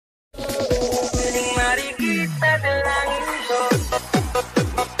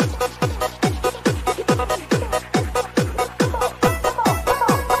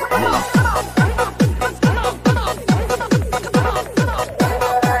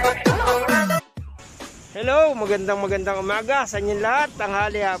Hello, magandang umaga sa inyo lahat,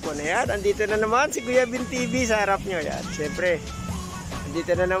 tanghali hapon. Ayan, andito na naman si Kuya Bin TV sa harap nyo. Ayan, siyempre, andito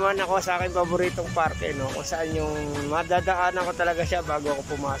na naman ako sa aking paboritong parke, no? Kung saan yung madadaanan ko talaga siya bago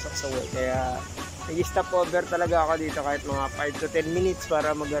ako pumasok sa work. Kaya, nag-stop over talaga ako dito kahit mga 5 to 10 minutes para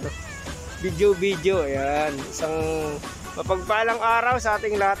mag video. Ayan, isang mapagpalang araw sa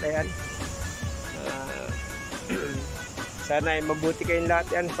ating lahat. Ayan. Sana ay mabuti kayong lahat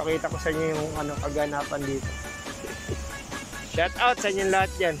yan. Pakita ko sa inyo yung kaganapan dito. Shout out sa inyo lahat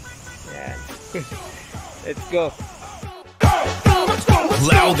yan. Ayan. Let's go.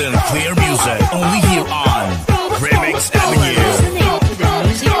 Loud and clear music only here on Remix Avenue.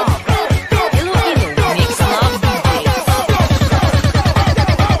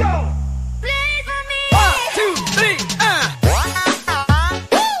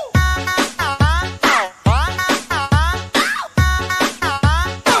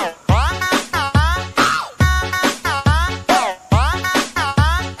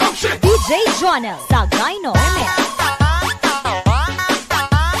 Joanna sa Gyno Remix.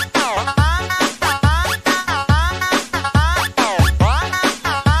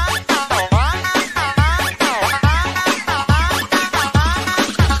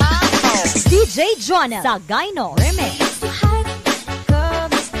 DJ Joanna sa Gyno Remix.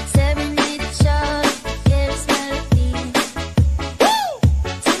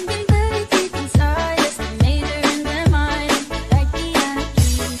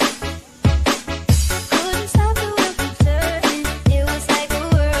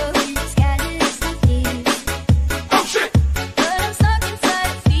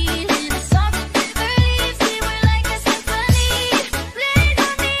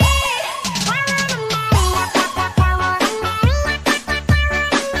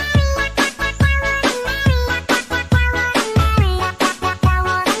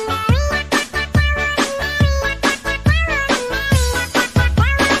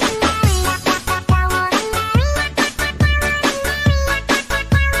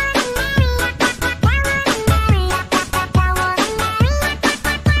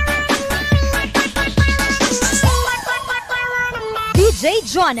 DJ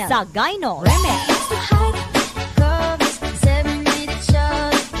Joanna sa Gyno Remix.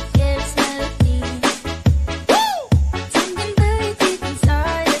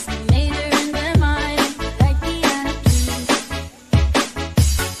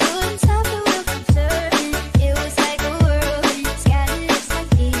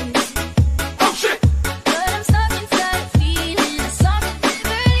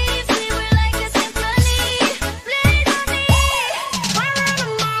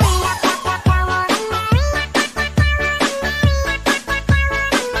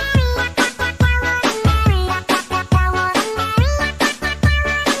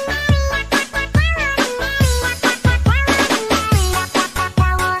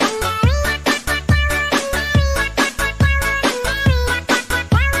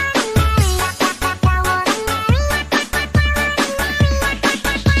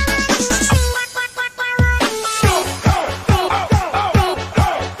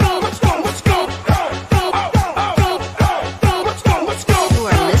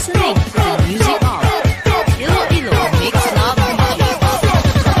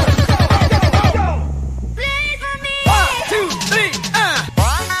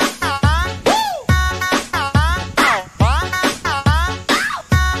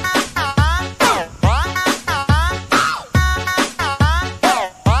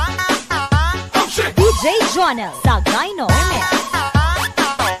 DJ Joanna sa Gyno Remix.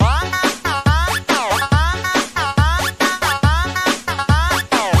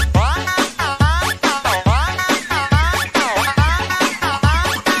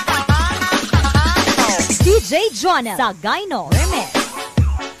 DJ Joanna sa Gyno Remix.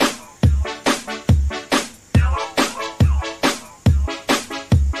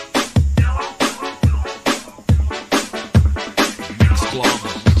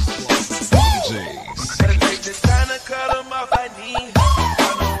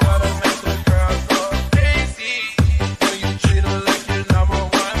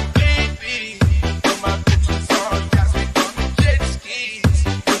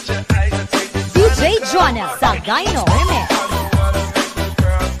 Joanna sa Gyno Remix.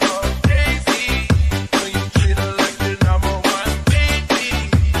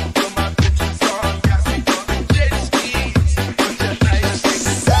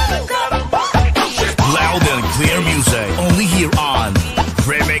 Loud and clear music only here on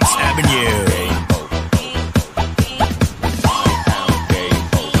Remix Avenue.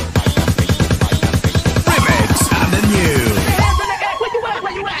 Remix Avenue.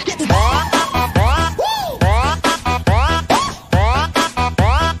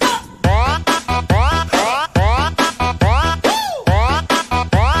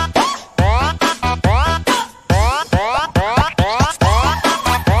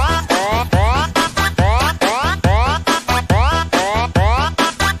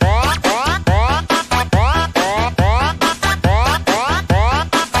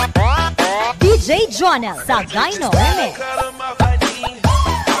 Jonel Sagayno Remix.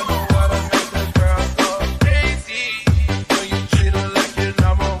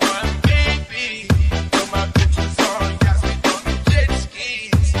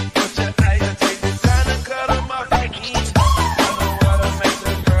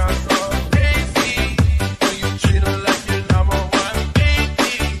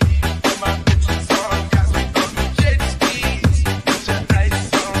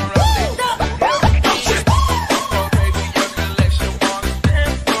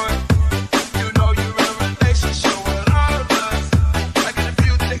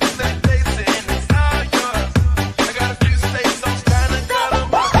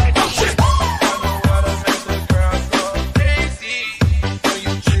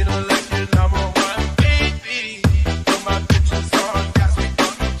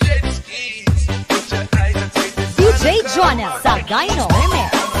 Jonel Sagayno Remix.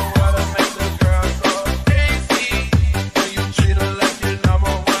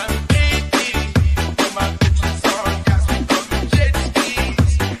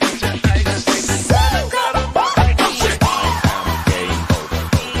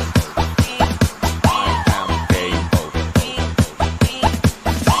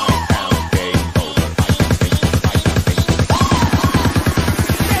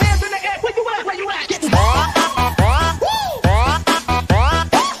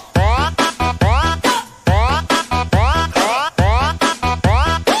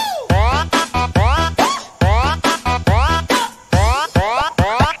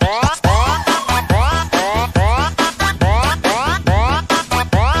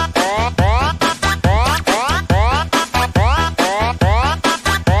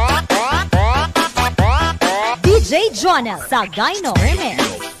 Jonel Sagayno Remix.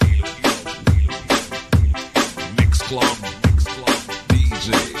 Mix Club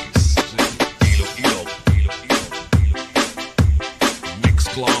DJs. Mix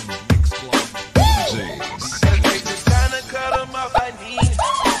Club DJs.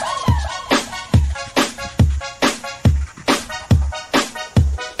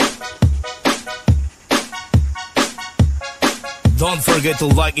 Don't forget to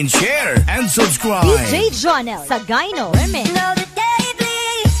like and share and subscribe. DJ Jonel Sagayno Remix.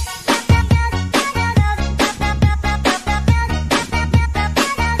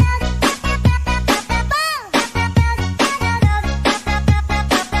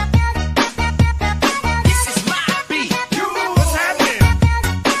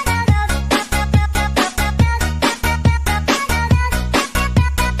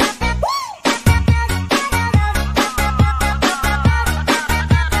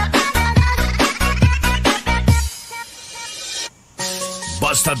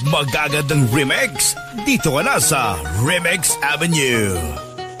 Basta't magagandang remix, dito ka na sa Remix Avenue.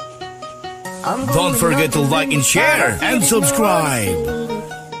 Don't forget to like and share and subscribe.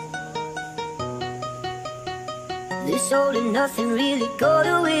 This all and nothing really got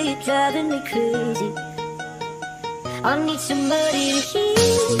away, driving me crazy. I need somebody to hear,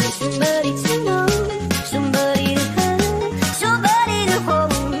 somebody to know, somebody to hug, somebody to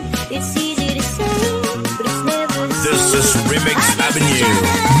hold. It's easy to say, but it's never the This is Remix Avenue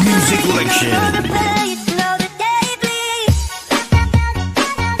Music Collection.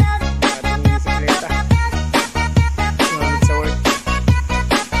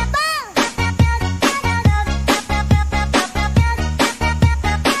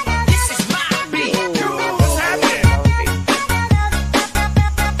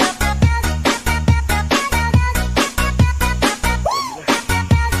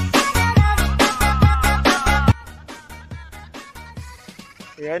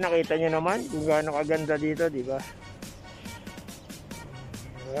 Ayan, nakita nyo naman kung gaano kaganda dito, di ba?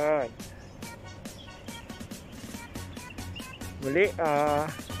 Ayan. Muli,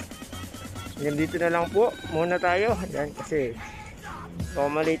 hanggang dito na lang po muna tayo. Ayan, kasi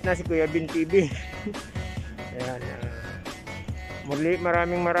malate na si Kuya Bin TV. Ayan, muli,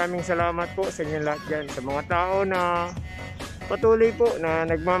 maraming salamat po sa inyo lahat dyan, sa mga tao na patuloy po na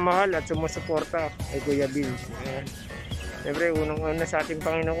nagmamahal at sumusuporta kay Kuya Bin. Ayan. Siyempre, unang-una sa ating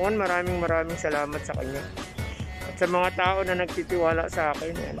Panginoon, maraming salamat sa Kanya. At sa mga tao na nagtitiwala sa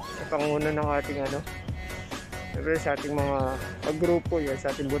akin, yan, sa panguna ng ating siyempre sa ating mga paggrupo, yan, sa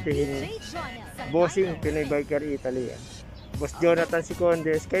ating butihing bossing, Pinoy Biker Italy. Yan. Boss Jonathan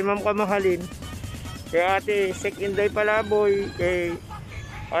Sicondes, kay Ma'am Kamahalin, kay Ate Sek Inday Palaboy, kay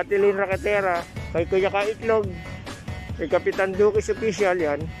Ate Lynn Rakatera, kay Kuya Kaiklog, kay Kapitan Dukis Official,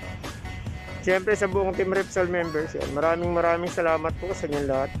 yan. Siyempre sa buong Team Repsol members yan. Maraming salamat po sa inyo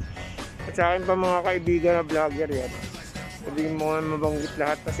lahat. At sa akin pa mga kaibigan na vlogger yan. Hindi mo mabanggit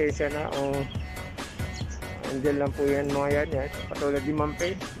lahat, pasensya na. Andyan lang po yan mga yan. Katulad ni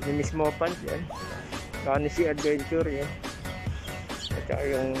Mampe, ni Miss Mopan, yan. Saka ni si Adventure, yan. At saka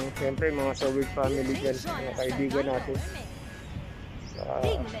yung, siyempre, mga solid family dyan, mga kaibigan natin.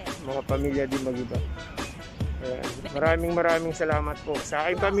 Saka mga pamilya din mag-iba. Ayan. Maraming salamat po sa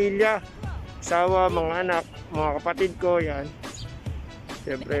aking pamilya, asawa, mga anak, mga kapatid ko, yan.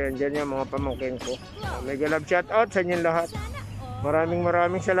 Siyempre, andyan yung mga pamangkin ko. Mega love shout out sa inyong lahat.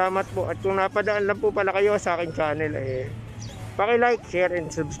 Maraming salamat po. At kung napadaan lang po pala kayo sa aking channel, paki-like, share, and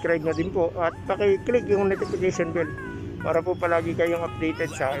subscribe na din po. At paki-click yung notification bell para po palagi kayong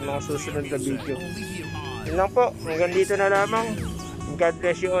updated sa aking mga susunod na video. Yun lang po. Hanggang dito na lamang. God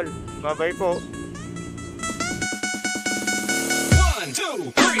bless you all. Bye-bye po. 1,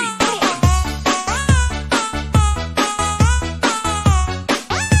 2, 3, 4.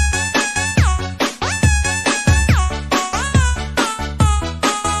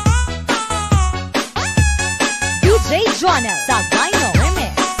 DJ Jonel Sagay